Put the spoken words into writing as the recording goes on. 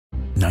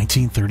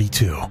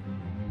1932,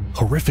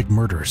 horrific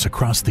murders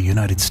across the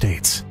United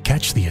States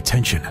catch the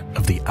attention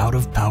of the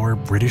out-of-power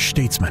British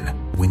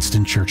statesman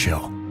Winston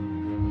Churchill.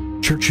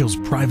 Churchill's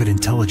private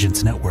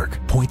intelligence network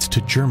points to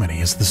Germany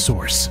as the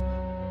source.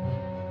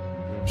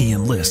 He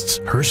enlists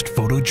Hearst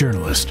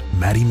photojournalist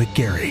Maddie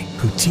McGarry,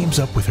 who teams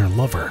up with her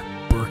lover,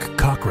 Burke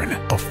Cochran,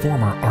 a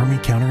former Army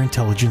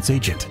counterintelligence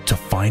agent, to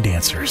find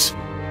answers.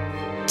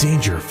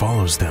 Danger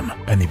follows them,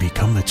 and they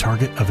become the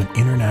target of an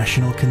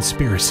international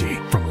conspiracy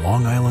from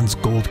Long Island's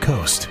Gold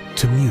Coast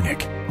to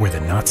Munich, where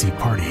the Nazi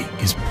Party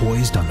is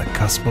poised on the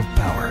cusp of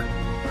power.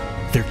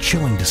 Their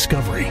chilling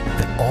discovery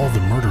that all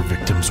the murder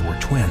victims were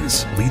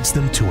twins leads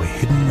them to a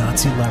hidden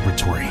Nazi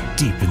laboratory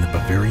deep in the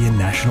Bavarian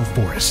National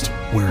Forest,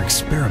 where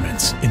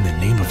experiments in the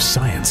name of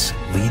science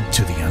lead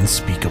to the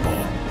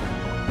unspeakable.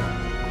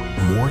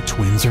 More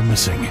twins are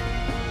missing.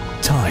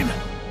 Time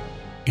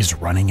is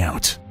running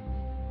out.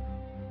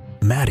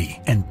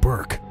 Maddie and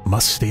Burke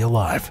must stay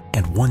alive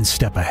and one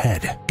step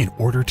ahead in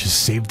order to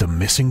save the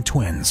missing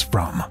twins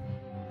from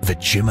the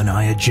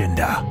Gemini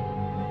agenda.